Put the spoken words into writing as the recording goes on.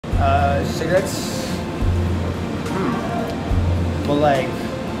Cigarettes? Well, like,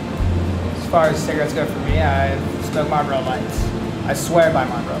 as far as cigarettes go for me, I smoke Marlboro Lights. I swear by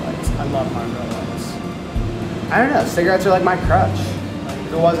Marlboro Lights. I love Marlboro Lights. I don't know, cigarettes are like my crutch. Like,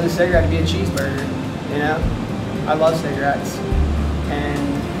 if it wasn't a cigarette, it'd be a cheeseburger, you know? I love cigarettes.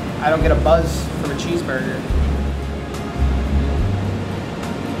 And I don't get a buzz from a cheeseburger.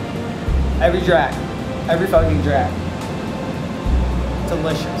 Every drag. Every fucking drag.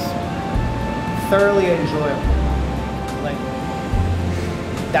 Delicious. Thoroughly enjoyable. Like,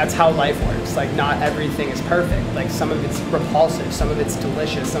 that's how life works. Like, not everything is perfect. Like, some of it's repulsive, some of it's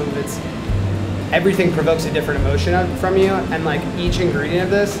delicious, some of it's... Everything provokes a different emotion from you, and like, each ingredient of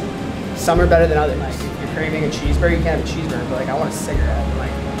this, some are better than others. Like, if you're craving a cheeseburger, you can't have a cheeseburger, but like, I want a cigarette. And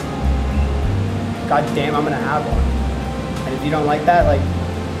like, god damn, I'm gonna have one. And if you don't like that, like,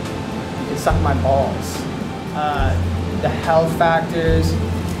 you can suck my balls. The health factors,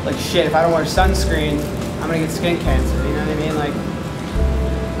 like shit, if I don't wear sunscreen, I'm gonna get skin cancer, you know what I mean? Like,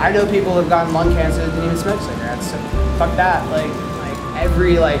 I know people who've gotten lung cancer that didn't even smoke cigarettes, so fuck that. Like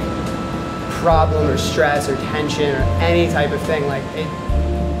every like problem or stress or tension or any type of thing, like it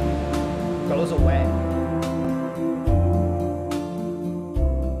goes away.